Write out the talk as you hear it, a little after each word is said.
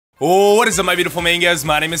Oh, what is up, my beautiful mangoes?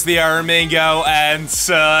 My name is TheIronMango, and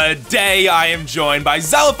today I am joined by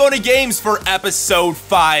Xylophoney Games for episode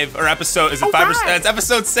 5, or episode, is it 5 or 6? It's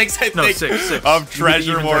episode 6, I think, no, six. of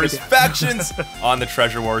Treasure Wars Factions on the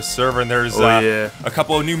Treasure Wars server, and there's a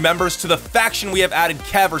couple of new members to the faction. We have added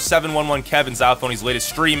Kev, or 711 Kev, in Xylophoney's latest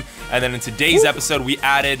stream, and then in today's episode, we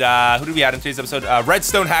added, who did we add in today's episode?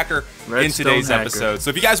 Redstone Hacker in today's episode.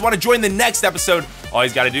 So if you guys want to join the next episode, all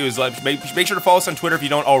you got to do is make sure to follow us on Twitter if you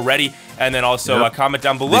don't already, and then also comment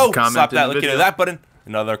down below, slap that link into that button,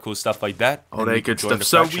 and other cool stuff like that. All that good stuff.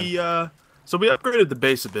 So we upgraded the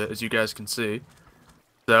base a bit, as you guys can see.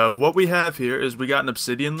 So what we have here is we got an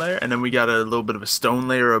obsidian layer, and then we got a little bit of a stone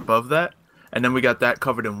layer above that, and then we got that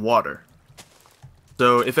covered in water.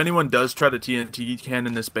 So if anyone does try to TNT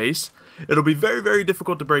cannon this base, it'll be very, very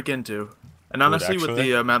difficult to break into. And honestly, with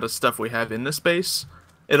the amount of stuff we have in this base,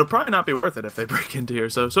 it'll probably not be worth it if they break into here.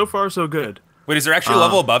 So far, so good. Wait, is there actually a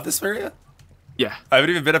level above this area? Yeah. I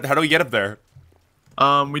haven't even been up. How do we get up there?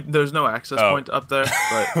 There's no access point up there,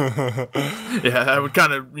 but yeah, that would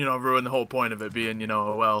kind of, ruin the whole point of it being,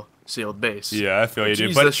 a well-sealed base. Yeah, I feel you,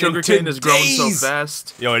 dude. But the sugarcane is growing so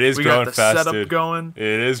fast. Yo, it is growing fast, dude. We got the setup going. It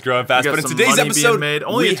is growing fast. But in today's episode,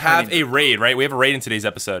 we have a raid, right? We have a raid in today's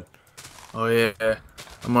episode. Oh, yeah.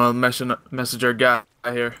 I'm gonna message our guy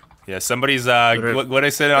here. Yeah, somebody's, what I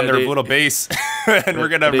said on their little base, and we're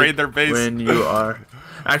gonna raid their base. When you are.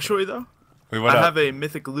 Actually, though, I have a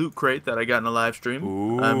mythic loot crate that I got in a live stream.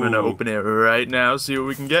 Ooh. I'm gonna open it right now, see what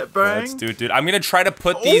we can get, bang. Let's do it, dude. I'm gonna try to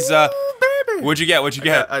put these, baby. What'd you get? What'd you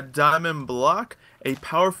get? A diamond block, a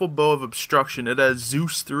powerful bow of obstruction. It has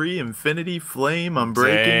Zeus 3, Infinity, Flame,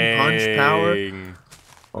 Unbreaking, Punch, Power.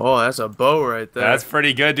 Oh, that's a bow right there. That's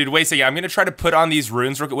pretty good, dude. Wait a second. I'm gonna try to put on these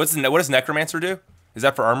runes. What does Necromancer do? Is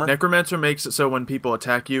that for armor? Necromancer makes it so when people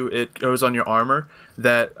attack you, it goes on your armor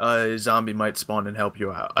that a zombie might spawn and help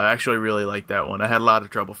you out. I actually really like that one. I had a lot of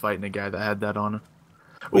trouble fighting a guy that had that on him.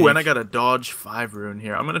 Ooh, and I got a dodge 5 rune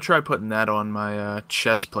here. I'm gonna try putting that on my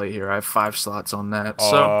chest plate here. I have 5 slots on that.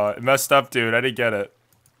 It messed up, dude. I didn't get it.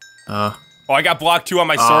 Oh, I got block 2 on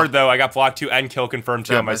my sword though. I got block 2 and kill confirmed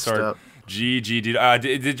 2 on my sword. Up. GG,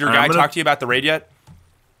 dude. Did your guy talk to you about the raid yet?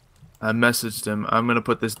 I messaged him. I'm gonna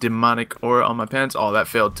put this demonic aura on my pants. Oh, that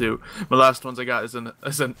failed too. My last ones I got is an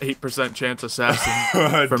 8% chance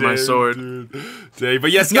assassin for my sword. Dang,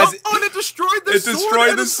 but yes, guys. Oh, and it destroyed the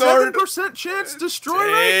sword. It destroyed the sword. 7% chance destroy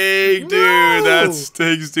it. Dude, that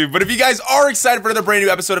stinks, dude. But if you guys are excited for another brand new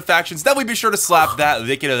episode of Factions, definitely be sure to slap that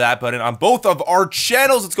link into that button on both of our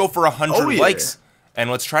channels. Let's go for 100 likes, and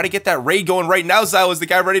let's try to get that raid going right now. Zylo, is the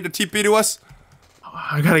guy ready to TP to us?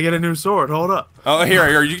 I gotta get a new sword. Hold up. Oh,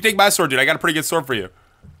 here. You can take my sword, dude. I got a pretty good sword for you.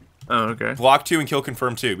 Oh, okay. Block 2 and kill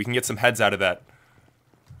confirm 2. We can get some heads out of that.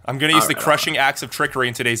 I'm gonna use the crushing axe of trickery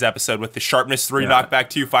in today's episode with the sharpness 3, knockback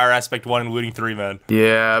 2, fire aspect 1, and looting 3, man.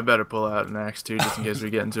 Yeah, I better pull out an axe too, just in case we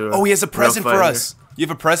get into it. Oh, he has a present for us. You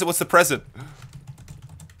have a present? What's the present?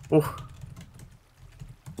 Oh.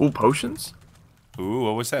 Ooh, potions? Ooh,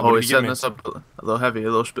 what was that? Oh, he's setting us up a little heavy,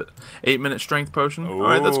 a little bit. 8-minute strength potion. All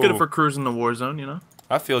right, that's good for cruising the war zone,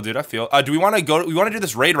 I feel, dude. I feel. Do we want to go? We want to do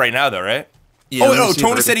this raid right now, though, right? Yeah. Oh no,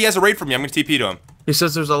 Tony said he has a raid for me. I'm gonna TP to him. He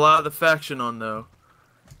says there's a lot of the faction on though.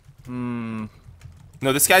 No,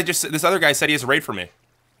 this other guy said he has a raid for me.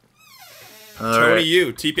 Tony,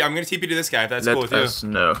 you TP. I'm gonna TP to this guy if that's cool with you.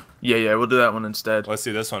 No. Yeah, we'll do that one instead. Let's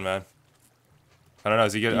do this one, man. I don't know.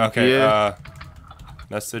 Is he good? Okay. Yeah.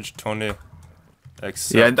 Message Tony.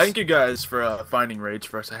 Accept. Yeah, and thank you guys for finding raids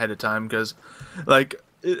for us ahead of time, because, like,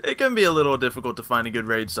 it can be a little difficult to find a good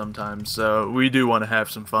raid sometimes. So we do want to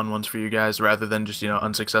have some fun ones for you guys, rather than just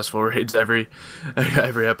unsuccessful raids every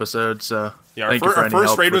episode. So yeah, our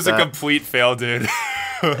first raid was a complete fail, dude.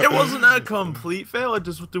 It wasn't a complete fail. It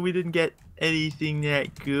just we didn't get anything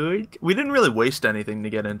that good. We didn't really waste anything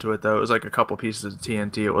to get into it though. It was like a couple pieces of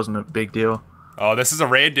TNT. It wasn't a big deal. Oh, this is a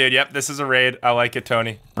raid, dude. Yep, this is a raid. I like it,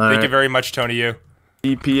 Tony. Thank you very much, Tony. You.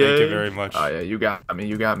 EPA. Thank you very much. Oh yeah, you got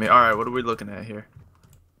me. All right, what are we looking at here?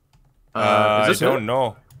 I don't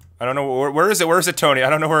know. I don't know. Where is it? Where is it, Tony? I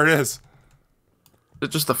don't know where it is. Is it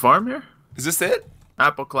just the farm here? Is this it?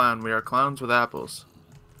 Apple clown. We are clowns with apples.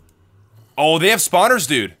 Oh, they have spawners,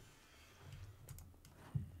 dude.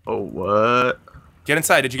 Oh, what? Get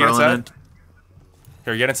inside. Did you get inside?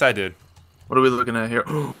 Here, get inside, dude. What are we looking at here?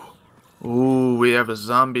 Ooh, we have a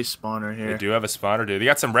zombie spawner here. They do have a spawner, dude. They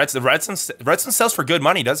got some redstone. Redstone sells for good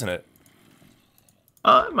money, doesn't it?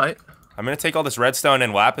 It might. I'm gonna take all this redstone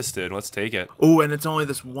and lapis, dude. Let's take it. Oh, and it's only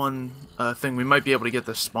this one thing. We might be able to get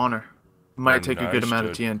this spawner. Might take a good amount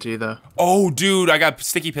of TNT though. Oh, dude, I got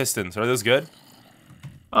sticky pistons. Are those good?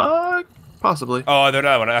 Possibly. Oh, they're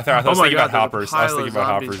not. I was thinking about God, hoppers. I was thinking about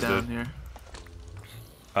hoppers, down dude.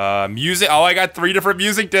 Here. Music. Oh, I got 3 different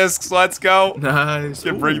music discs. Let's go. Nice.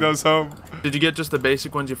 You can bring those home. Did you get just the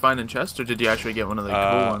basic ones you find in chests, or did you actually get one of the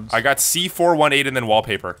cool ones? I got C418 and then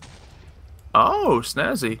wallpaper. Oh,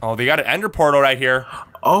 snazzy. Oh, they got an ender portal right here.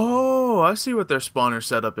 Oh, I see what their spawner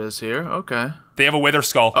setup is here. Okay. They have a wither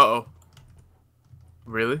skull. Uh-oh.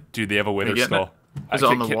 Really? Dude, they have a wither skull. Is it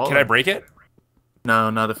on the wall? Can I break it? No,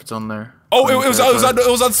 not if it's on there. Oh, it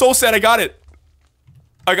was on Soul Sand. I got it.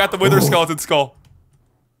 I got the wither skeleton skull.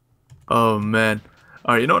 Oh man.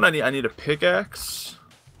 All right, you know what I need? I need a pickaxe.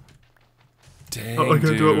 Dang, I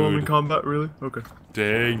can't do it while I'm in dude. combat, really? Okay.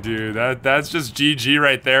 Dang, dude. That's just GG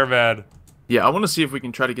right there, man. Yeah, I want to see if we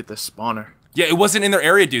can try to get this spawner. Yeah, it wasn't in their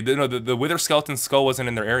area, dude. No, the wither skeleton skull wasn't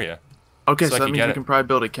in their area. Okay, so that means we can probably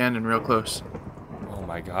build a cannon real close. Oh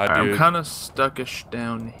my god, All right, dude. I'm kind of stuckish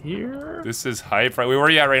down here. This is hype. Right, where are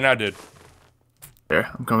you at right now, dude? There,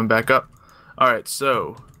 I'm coming back up. All right,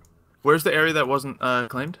 so where's the area that wasn't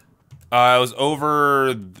claimed? It was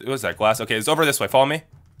over. What was that, glass? Okay, it's over this way. Follow me.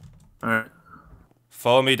 All right.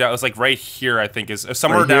 Follow me down. It's like right here, I think. Is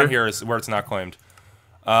somewhere down here is where it's not claimed.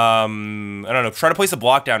 I don't know. Try to place a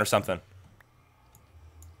block down or something.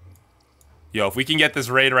 Yo, if we can get this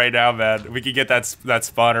raid right now, man, we can get that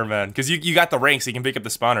spawner, man. Because you got the ranks, so you can pick up the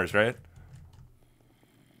spawners, right?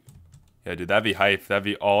 Yeah, dude, that'd be hype. That'd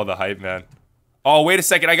be all the hype, man. Oh, wait a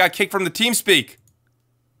second. I got kicked from the TeamSpeak.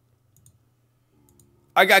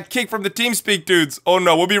 I got kicked from the TeamSpeak, dudes. Oh,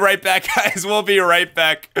 no. We'll be right back, guys. We'll be right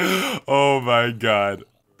back. Oh, my God.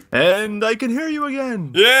 And I can hear you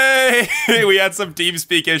again. Yay! We had some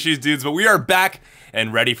TeamSpeak issues, dudes, but we are back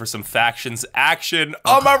and ready for some factions action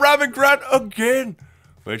on my ramen ground again.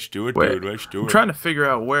 Let's do it, dude. Let's do it. I'm trying to figure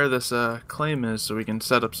out where this claim is so we can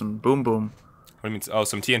set up some boom boom. What do you mean? Oh,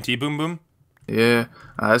 some TNT boom boom? Yeah.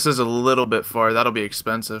 This is a little bit far. That'll be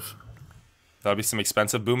expensive. That'll be some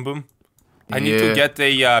expensive boom boom. I need to get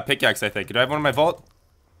a pickaxe, I think. Do I have one in my vault?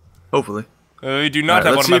 Hopefully. I do not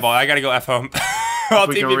have one in my vault. I gotta go F home. I'll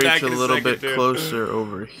we take can you reach back a in little second, bit closer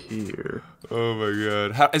over here. Oh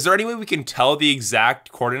my god. Is there any way we can tell the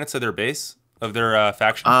exact coordinates of their base? Of their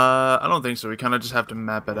faction? I don't think so. We kind of just have to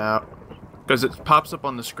map it out. Because it pops up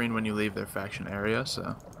on the screen when you leave their faction area,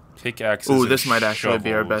 so... Pickaxes. Ooh, this might actually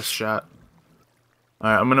be our best shot.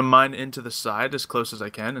 Alright, I'm gonna mine into the side as close as I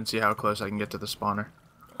can and see how close I can get to the spawner.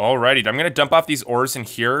 Alrighty, I'm gonna dump off these ores in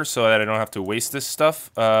here so that I don't have to waste this stuff.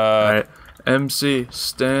 Alright, MC,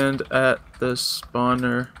 stand at the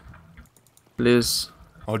spawner, please.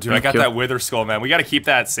 Oh, dude, I got that wither skull, man. We gotta keep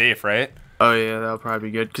that safe, right? Oh yeah, that'll probably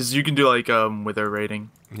be good because you can do like wither raiding.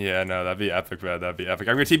 Yeah, no, that'd be epic, man. That'd be epic.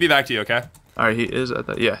 I'm gonna TP back to you, okay? Alright, he is at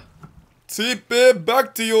that. Yeah. TP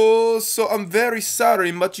back to you. So I'm very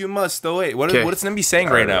sorry, but you must. Oh wait, what is Nimby saying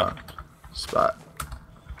right now? Spot.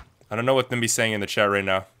 I don't know what Nimby's saying in the chat right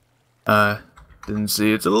now. Didn't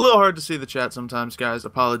see. It's a little hard to see the chat sometimes, guys.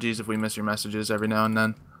 Apologies if we miss your messages every now and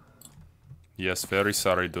then. Yes, very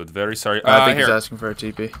sorry, dude. Very sorry. I think he's asking for a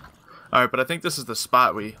TP. Alright, but I think this is the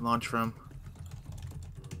spot we launch from.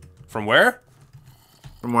 From where?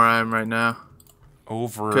 From where I am right now.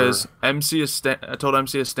 Over. Because MC is I told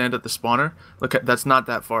MC to stand at the spawner. Look, that's not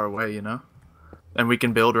that far away, you know? And we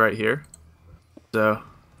can build right here. So...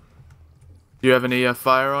 Do you have any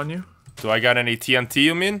fire on you? Do I got any TNT,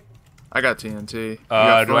 you mean? I got TNT. Do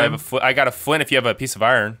I have a flint? I got a flint if you have a piece of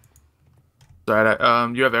iron. Sorry,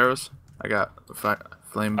 you have arrows? I got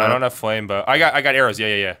flame bow. I don't have flame bow. I got arrows,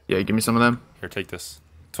 yeah. Yeah, give me some of them. Here, take this.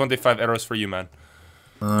 25 arrows for you, man.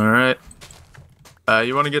 Alright.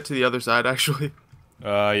 You want to get to the other side, actually?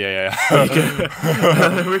 Yeah.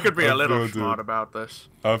 We could be a little smart about this.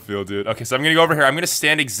 I feel, dude. Okay, so I'm gonna go over here. I'm gonna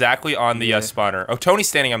stand exactly on the spawner. Oh, Tony's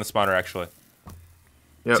standing on the spawner, actually.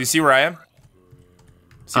 Yep. So you see where I am?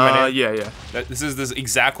 See my name? Yeah. This is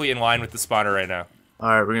exactly in line with the spawner right now.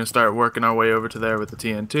 Alright, we're gonna start working our way over to there with the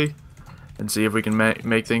TNT. And see if we can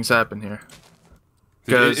make things happen here.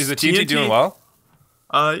 Is the TNT doing well?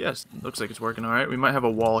 Yes. Looks like it's working alright. We might have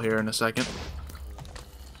a wall here in a second.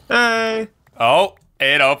 Hey! Oh,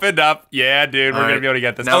 it opened up. Yeah, dude, we're gonna be able to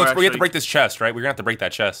get this. Now We have to break this chest, right? We're gonna have to break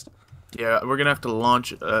that chest. Yeah, we're gonna have to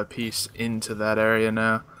launch a piece into that area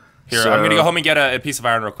now. Here, I'm gonna go home and get a piece of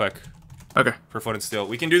iron real quick. Okay. For flint and steel.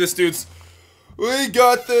 We can do this, dudes. We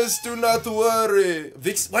got this. Do not worry.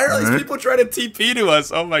 Why are these people trying to TP to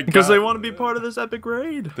us? Oh my god. Because they want to be part of this epic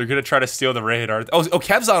raid. They're gonna try to steal the raid, aren't they? Oh,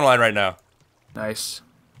 Kev's online right now. Nice.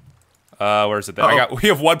 Where is it? There? We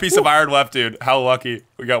have one piece of iron left, dude. How lucky.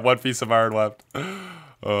 We got one piece of iron left.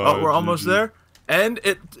 Oh, we're almost there. And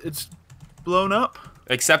it's blown up.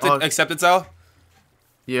 Accept it, Al?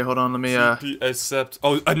 Yeah, hold on, let me, Accept.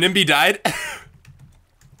 Oh, a Nimby died?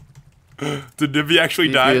 Did Nimby actually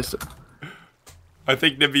die? I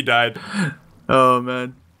think Nimby died. Oh,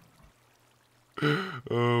 man.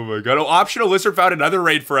 Oh my god. Oh, Optional Lizard found another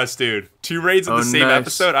raid for us, dude. 2 raids in the same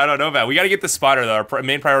episode? I don't know, man. We gotta get the spawner, though. Our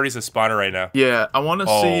main priority is the spawner right now. Yeah, I want to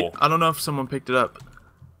see... I don't know if someone picked it up.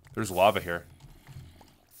 There's lava here.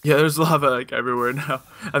 Yeah, there's lava, like, everywhere now.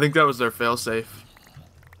 I think that was their failsafe.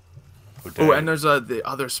 Oh, and there's the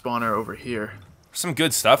other spawner over here. Some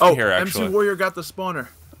good stuff in here, actually. MC Warrior got the spawner.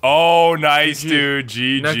 Oh, nice, dude.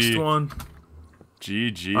 GG. Next one.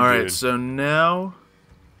 GG, Alright, so now...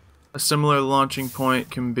 A similar launching point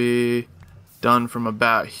can be done from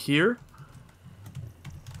about here.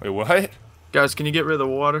 Wait, what? Guys, can you get rid of the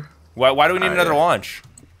water? Why do we need another launch?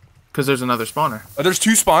 Because there's another spawner. Oh, there's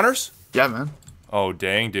 2 spawners? Yeah, man. Oh,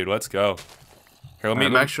 dang, dude. Let's go. Here, let me...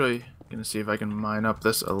 I'm actually going to see if I can mine up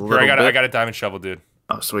this a little bit. I got a diamond shovel, dude.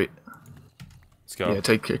 Oh, sweet. Let's go. Yeah,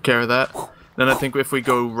 take care of that. Then I think if we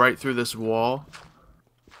go right through this wall,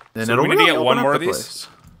 then it'll we need to get one more of these? Place.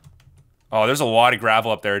 Oh, there's a lot of gravel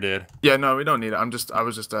up there, dude. Yeah, no, we don't need it. I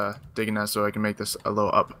was just digging that so I can make this a little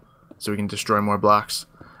up, so we can destroy more blocks.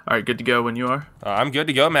 All right, good to go when you are. I'm good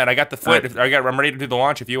to go, man. I got the foot. Right. I'm ready to do the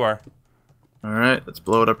launch if you are. All right, let's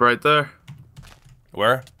blow it up right there.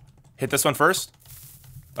 Where? Hit this one first.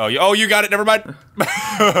 Oh, you got it. Never mind.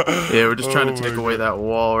 Yeah, we're just trying to take away that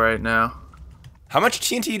wall right now. How much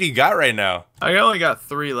TNT do you got right now? I only got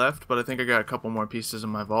 3 left, but I think I got a couple more pieces in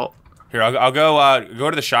my vault. Here, I'll go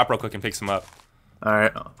to the shop real quick and pick some up. All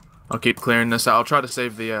right, I'll keep clearing this out. I'll try to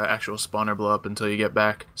save the actual spawner blow up until you get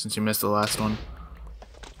back, since you missed the last one.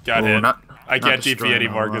 Got hit. I can't TP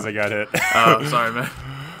anymore because I got hit. Oh, sorry, man.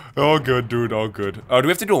 All good, dude. All good. Oh, do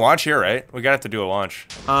we have to do a launch here, right? We gotta have to do a launch.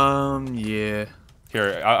 Yeah.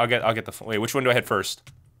 Here, I'll get the. Wait, which one do I hit first?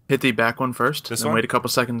 Hit the back one first. This then one? Wait a couple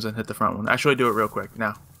seconds and hit the front one. Actually, do it real quick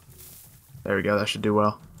now. There we go. That should do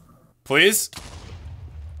well. Please.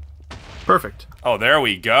 Perfect. Oh, there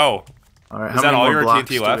we go. All right. Is that all your blocks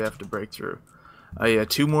TNT do left? we have to break through? Yeah,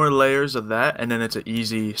 2 more layers of that, and then it's an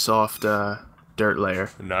easy, soft dirt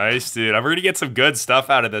layer. Nice, dude. I'm gonna get some good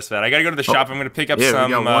stuff out of this, man. I gotta go to the shop. I'm gonna pick up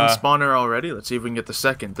some. Yeah, we got 1 spawner already. Let's see if we can get the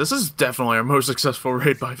second. This is definitely our most successful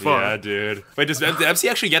raid by far. Yeah, dude. Wait, did MC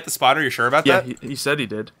actually get the spawner? You sure about that? Yeah, he said he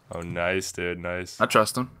did. Oh, nice, dude. Nice. I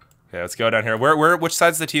trust him. Yeah, let's go down here. Which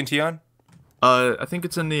side's the TNT on? I think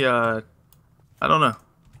it's in the, I don't know.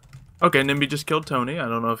 Okay, Nimby just killed Tony. I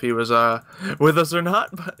don't know if he was, with us or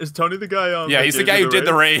not, but is Tony the guy on? Yeah, he's the guy who did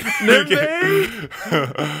the raid. Nimby!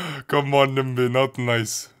 Come on, Nimby, not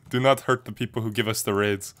nice. Do not hurt the people who give us the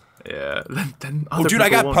raids. Yeah, then oh, dude, I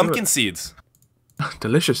got pumpkin seeds.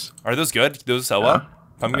 Delicious. Are those good? Do those sell well?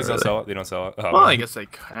 Pumpkins don't sell. They don't sell. Oh, well, I guess they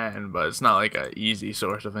can, but it's not like an easy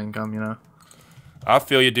source of income, you know. I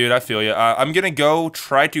feel you, dude. I feel you. I'm gonna go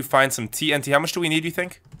try to find some TNT. How much do we need? You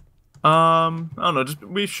think? I don't know.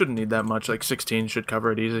 We shouldn't need that much. Like 16 should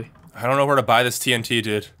cover it easy. I don't know where to buy this TNT,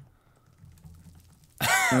 dude.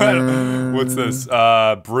 What's this?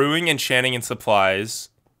 Brewing, enchanting, and supplies.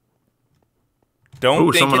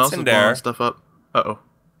 Don't think it's in there. Blowing stuff up. Uh-oh.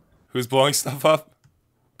 Who's blowing stuff up?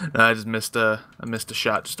 No, I just missed a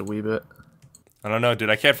shot just a wee bit. I don't know, dude.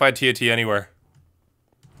 I can't find TNT anywhere.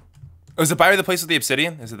 Oh, is it by the place with the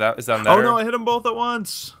obsidian? Is that on there? Oh no, I hit them both at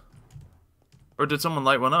once. Or did someone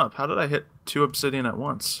light one up? How did I hit 2 obsidian at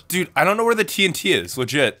once? Dude, I don't know where the TNT is.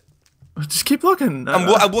 Legit. Just keep looking.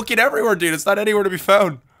 I'm looking everywhere, dude. It's not anywhere to be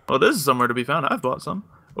found. Well, this is somewhere to be found. I've bought some.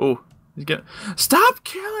 Oh, he's getting. Stop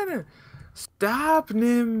killing it! Stop,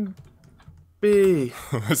 Nimby.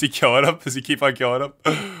 Is he killing him? Does he keep on killing him?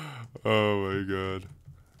 Oh my god.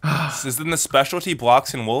 This is in the specialty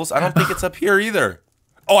blocks and wools. I don't think it's up here either.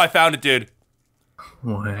 Oh, I found it, dude.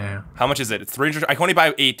 Wow. How much is it? It's 300. I can only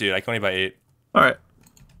buy 8, dude. I can only buy 8. All right.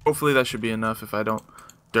 Hopefully that should be enough if I don't.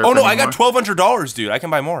 Oh no, anymore. I got $1,200, dude. I can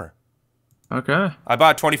buy more. Okay. I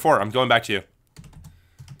bought 24. I'm going back to you.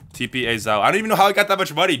 TPA Xylophoney. I don't even know how I got that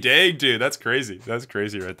much money. Dang, dude. That's crazy. That's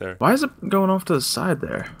crazy right there. Why is it going off to the side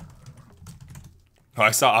there? Oh,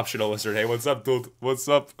 I saw Optional Lizard. Hey, what's up, dude? What's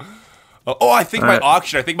up? Oh, I think my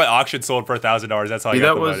auction. I think my auction sold for $1,000. That's how I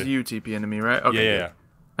got the money. That was you TPing to me, right? Okay. Yeah.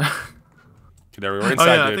 Okay, there we were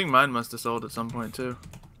inside, yeah, dude. I think mine must have sold at some point too.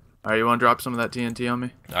 All right, you want to drop some of that TNT on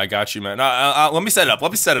me? I got you, man. Let me set it up. Let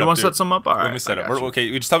me set it up. You want to set some up? All right. Let me set it up. Okay,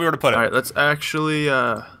 you just tell me where to put it. All right, let's actually.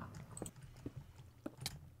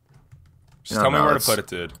 Just tell me where to put it,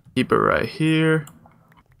 dude. Keep it right here.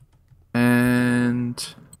 And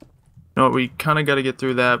you know what? We kind of got to get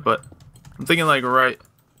through that, but I'm thinking like right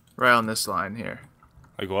on this line here.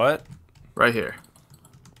 Like what? Right here.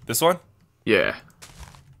 This one? Yeah.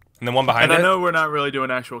 And then one behind it. it. And I know we're not really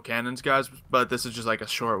doing actual cannons, guys, but this is just like a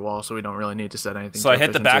short wall, so we don't really need to set anything. So I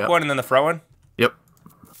hit the back one and then the front one? Yep.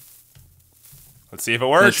 Let's see if it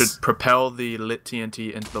works. It should propel the lit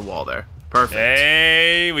TNT into the wall there. Perfect.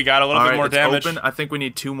 Hey, we got a little bit more damage. Open. I think we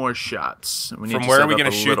need 2 more shots. We need From to where set are we going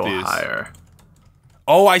gonna to shoot these? Higher.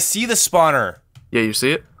 Oh, I see the spawner. Yeah, you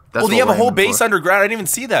see it? That's well, they have a whole base underground. I didn't even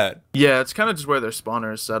see that. Yeah, it's kind of just where their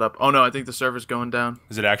spawner is set up. Oh no, I think the server's going down.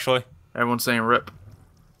 Is it actually? Everyone's saying rip.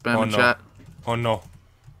 Spam in chat. Oh no.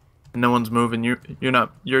 No one's moving.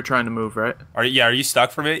 You're trying to move, right? Are you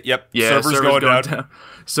stuck for me? Yep. Yeah, server's going down.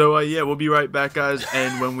 So yeah, we'll be right back, guys.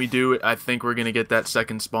 And when we do it, I think we're gonna get that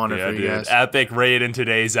second spawner for you guys. Epic raid in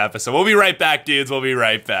today's episode. We'll be right back, dudes. We'll be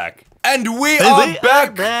right back. And we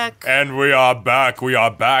are back. And we are back. We are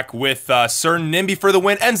back with Sir Nimby for the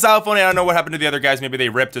win. And Xylophoney. I don't know what happened to the other guys. Maybe they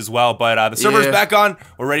ripped as well. But the server's back on.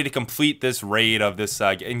 We're ready to complete this raid of this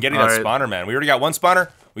and getting that spawner, man. We already got one spawner.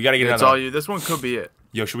 We got to get another. It's all you. This one could be it.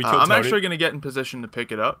 Yo, should we kill Tony? I'm actually going to get in position to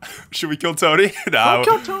pick it up. Should we kill Tony? No.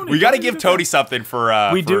 Kill Tony. We got to give Tony something for...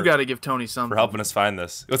 we do got to give Tony something. For helping us find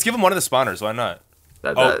this. Let's give him one of the spawners. Why not?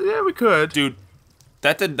 Yeah, we could. Dude,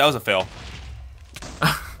 that was a fail.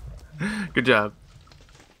 Good job.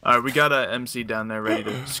 All right, we got a MC down there ready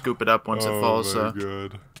to scoop it up once it falls. Oh, my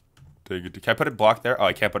God. Can I put it blocked there? Oh,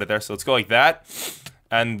 I can't put it there. So let's go like that.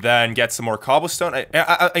 And then get some more cobblestone.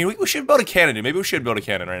 We should build a cannon, dude. Maybe we should build a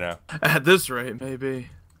cannon right now. At this rate, maybe.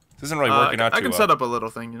 This isn't really working out too well. I can set up a little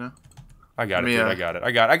thing, you know. I got it, dude. I got it.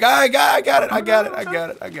 I got it.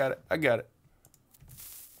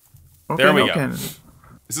 Okay, there we go.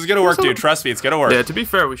 This is gonna work, dude. Trust me, it's gonna work. Yeah, to be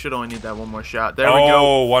fair, we should only need that one more shot. There we go.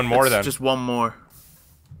 Oh, one more then. Just one more.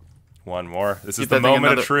 One more. This is the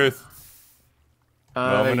moment of truth.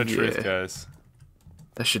 Moment of truth, guys.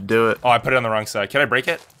 That should do it. Oh, I put it on the wrong side. Can I break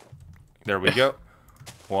it? There we go.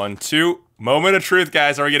 1, 2. Moment of truth,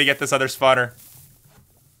 guys. Are we gonna get this other spawner?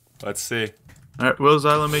 Let's see. All right, will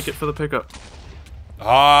Xylo make it for the pickup?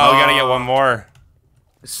 Oh, we gotta get one more.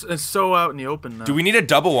 It's so out in the open now. Do we need a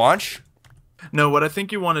double launch? No, what I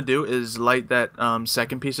think you want to do is light that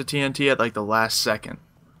second piece of TNT at like the last second.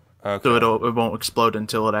 Okay. So it won't explode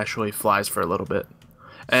until it actually flies for a little bit.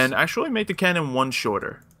 And actually make the cannon one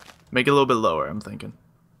shorter. Make it a little bit lower, I'm thinking.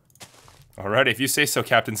 Alright, if you say so,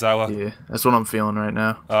 Captain Xylo. Yeah, that's what I'm feeling right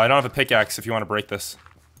now. I don't have a pickaxe if you want to break this.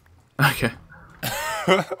 Okay.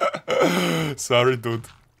 Sorry, dude.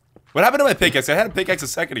 What happened to my pickaxe? I had a pickaxe a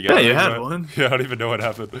second ago. Yeah, you had one. Yeah, I don't even know what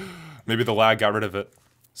happened. Maybe the lag got rid of it.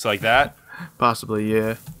 So like that? Possibly,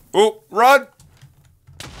 yeah. Oh, run!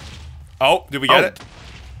 Oh, did we get it?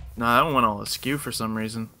 No, that one went all askew for some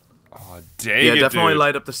reason. Oh, dang yeah, it, definitely dude.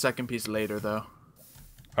 light up the second piece later, though.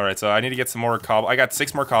 Alright, so I need to get some more cobble. I got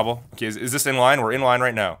 6 more cobble. Okay, is this in line? We're in line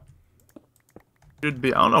right now. Should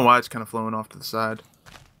be. I don't know why it's kind of flowing off to the side.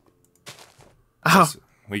 Oh,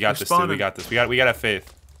 we got this, dude. We got this. We got to have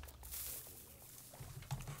faith.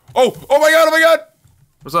 Oh! Oh my god! Oh my god!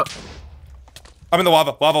 What's up? I'm in the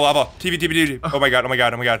lava. Lava. TV. Oh my god. I'm gonna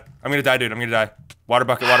die, dude. I'm gonna die. Water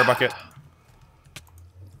bucket.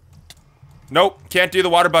 Nope. Can't do the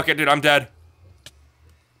water bucket, dude. I'm dead.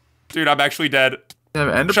 Dude, I'm actually dead.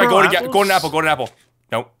 Should I go to golden apple?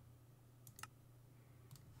 Nope.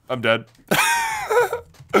 I'm dead.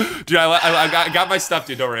 Dude, I got my stuff,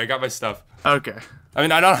 dude. Don't worry. I got my stuff. Okay. I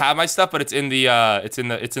mean, I don't have my stuff, but it's in the it's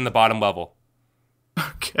in the bottom level.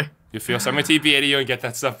 Okay. You feel? So I'm gonna TP to you and get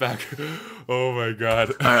that stuff back. Oh my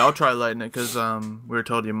god. Alright, I'll try lighting it because we were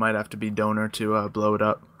told you might have to be donor to blow it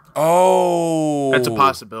up. Oh. That's a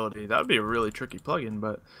possibility. That would be a really tricky plugin,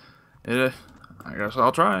 but I guess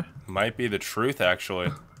I'll try. Might be the truth, actually.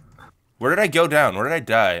 Where did I go down? Where did I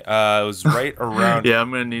die? It was right around. Yeah, I'm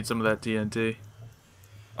gonna need some of that TNT.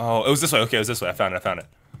 Oh, it was this way. Okay, it was this way. I found it.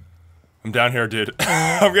 I'm down here, dude.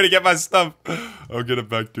 I'm gonna get my stuff. I'll get it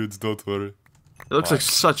back, dudes. Don't worry. It looks like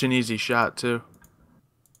such an easy shot too.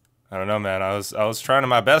 I don't know, man. I was trying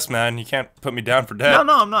my best, man. You can't put me down for dead.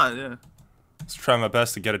 No, I'm not. Yeah. I was trying my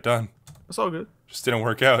best to get it done. It's all good. Just didn't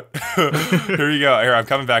work out. Here you go. Here, I'm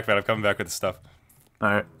coming back, man. I'm coming back with the stuff. All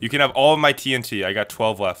right. You can have all of my TNT. I got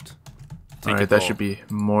 12 left. All right, that should be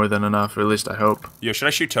more than enough, or at least I hope. Yo, should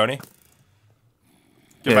I shoot Tony?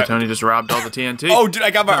 Yeah, Tony just robbed all the TNT. Oh, dude, I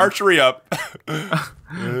got my archery up. Hey,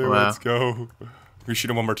 wow. Let's go. We shoot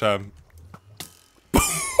him one more time.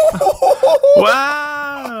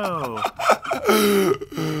 Wow!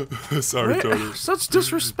 Sorry, Tony. Such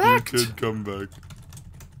disrespect. You can come back.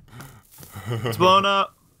 It's blown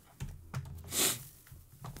up.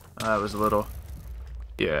 That was a little.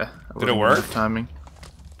 Yeah. Did it work? Timing.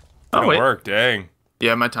 Did it work? Dang.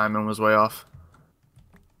 Yeah, my timing was way off.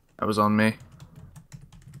 That was on me.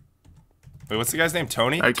 Wait, what's the guy's name?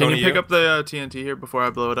 Tony? Can Tony you pick up the TNT here before I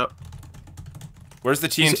blow it up? Where's the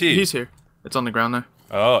TNT? He's here. It's on the ground there.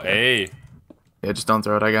 Oh, hey. Yeah, just don't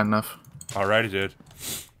throw it. I got enough. Alrighty, dude.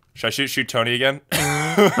 Should I shoot Tony again?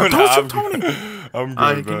 No, don't shoot Tony! I'm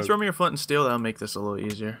good, can you throw me your flint and steel? That'll make this a little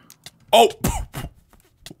easier. Oh!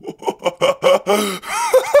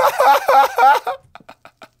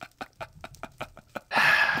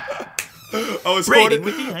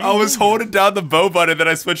 I was holding down the bow button, then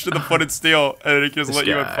I switched to the flint and steel, and it just let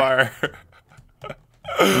you on fire.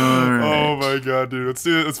 Oh my god, dude!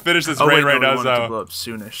 Let's finish this raid right now. To blow up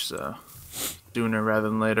soonish, so sooner rather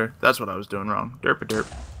than later. That's what I was doing wrong. Derp a derp.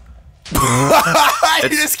 You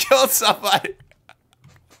just killed somebody.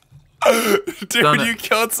 Dude, you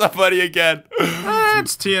killed somebody again.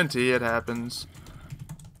 It's TNT. It happens.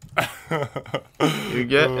 You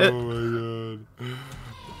get it? Oh my god.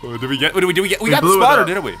 Oh, did we get? What did we do? We got the spawner,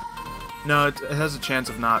 didn't we? No, it has a chance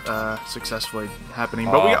of not successfully happening,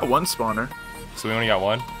 but we got one spawner. So we only got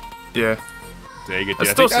one? Yeah. Dang it, dude.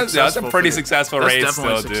 I think that's a pretty successful raid still, dude. That's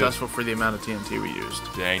definitely successful for the amount of TNT we used.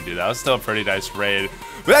 Dang, dude. That was still a pretty nice raid.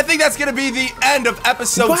 But I think that's going to be the end of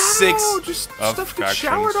episode 6 just of stuff gets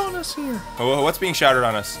showered on us here. Oh, what's being showered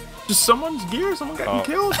on us? Just someone's gear. Someone got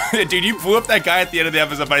killed. Dude, you blew up that guy at the end of the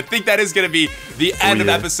episode, but I think that is going to be the end of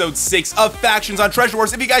episode 6 of Factions on Treasure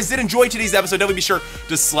Wars. If you guys did enjoy today's episode, definitely be sure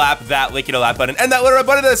to slap that link in that button and that little red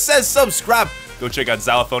button that says subscribe. Go check out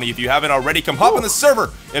Xylophoney if you haven't already. Come hop on the server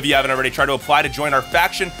if you haven't already. Try to apply to join our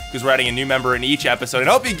faction because we're adding a new member in each episode. And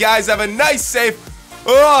I hope you guys have a nice, safe,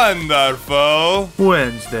 wonderful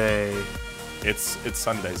Wednesday. It's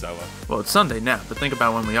Sunday, Zylo. Well, it's Sunday now, but think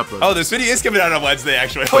about when we upload. Oh, this video is coming out on Wednesday,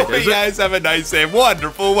 actually. Hope you guys have a nice, safe,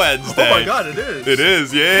 wonderful Wednesday. Oh my god, it is. It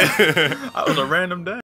is, yeah. That was a random day.